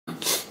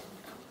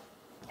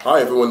Hi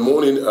everyone,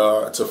 morning.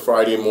 It's a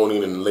Friday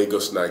morning in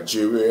Lagos,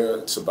 Nigeria.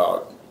 It's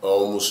about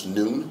almost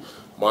noon.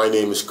 My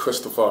name is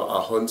Christopher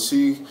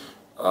Ahunsi.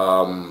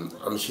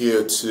 I'm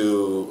here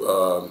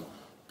to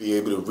be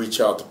able to reach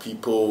out to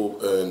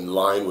people in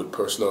line with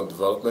personal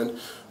development.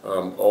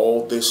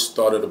 All this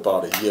started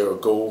about a year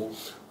ago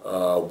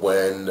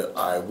when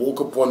I woke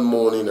up one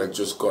morning and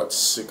just got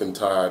sick and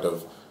tired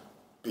of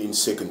being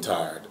sick and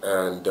tired.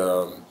 And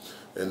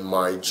in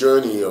my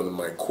journey, on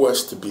my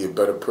quest to be a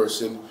better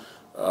person,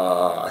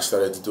 I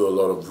started to do a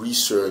lot of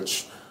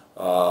research.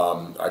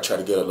 I tried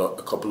to get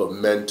a couple of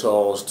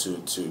mentors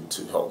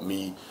to help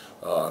me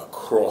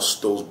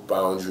cross those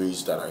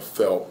boundaries that I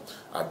felt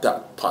at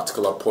that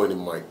particular point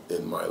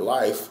in my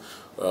life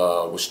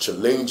was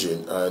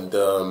challenging. And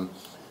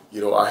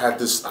I had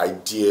this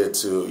idea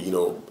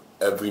to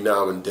every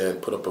now and then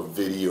put up a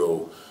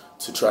video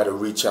to try to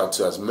reach out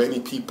to as many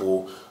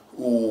people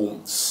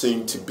who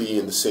seem to be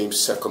in the same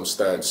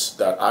circumstance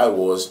that I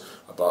was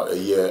about a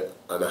year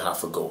and a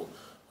half ago.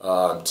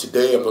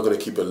 Today I'm not going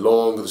to keep it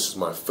long. This is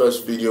my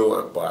first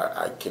video, but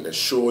I can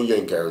assure you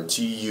and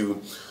guarantee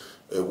you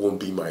it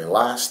won't be my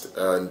last.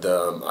 And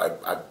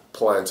I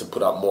plan to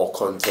put out more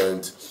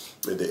content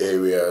in the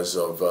areas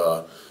of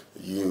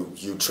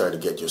you trying to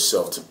get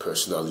yourself to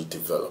personally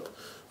develop.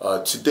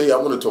 Today I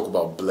want to talk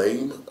about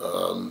blame.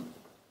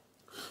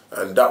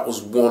 And that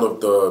was one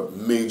of the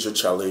major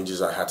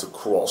challenges I had to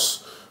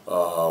cross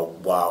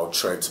while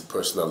trying to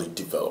personally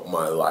develop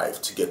my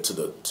life to get to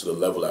the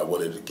level I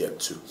wanted to get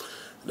to.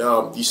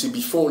 Now, you see,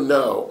 before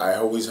now, I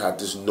always had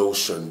this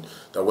notion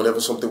that whenever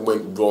something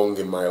went wrong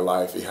in my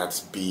life, it had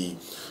to be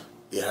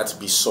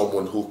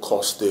someone who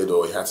caused it,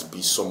 or it had to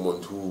be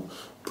someone who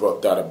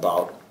brought that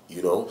about.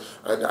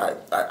 And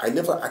I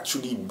never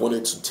actually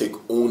wanted to take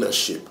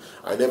ownership.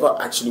 I never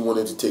actually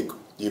wanted to take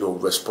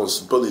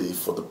responsibility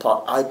for the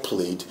part I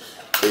played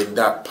in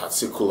that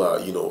particular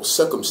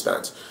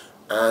circumstance.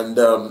 And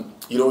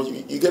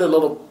you get a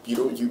lot of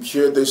you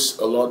hear this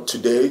a lot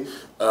today.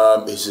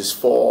 It's his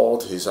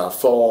fault, it's our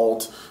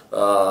fault,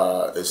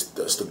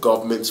 it's the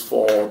government's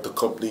fault, the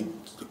company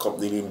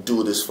didn't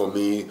do this for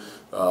me,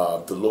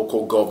 the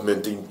local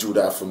government didn't do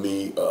that for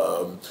me,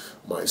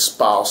 my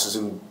spouse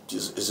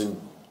isn't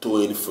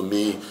doing it for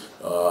me,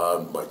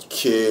 my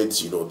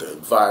kids, the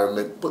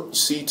environment. But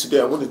see,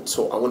 today I want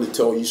to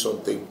tell you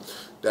something,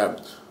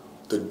 that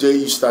the day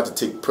you start to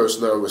take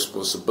personal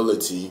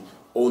responsibility,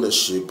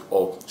 ownership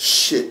of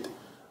shit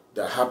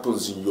that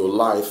happens in your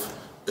life,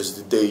 is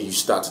the day you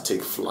start to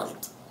take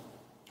flight.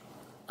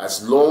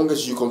 As long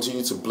as you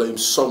continue to blame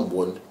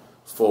someone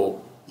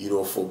for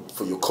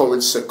your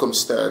current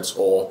circumstance,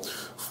 or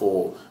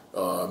for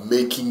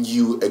making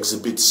you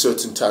exhibit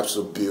certain types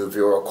of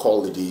behavioral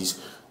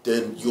qualities,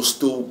 then you're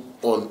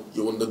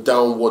on the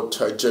downward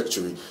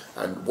trajectory.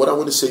 And what I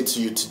want to say to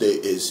you today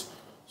is,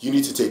 you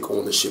need to take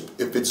ownership.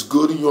 If it's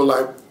good in your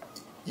life,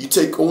 you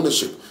take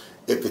ownership.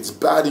 If it's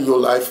bad in your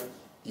life,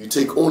 you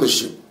take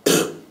ownership.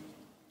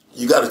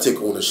 You got to take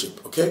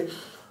ownership, okay?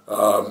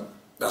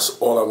 That's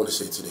all I want to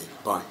say today.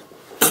 Bye.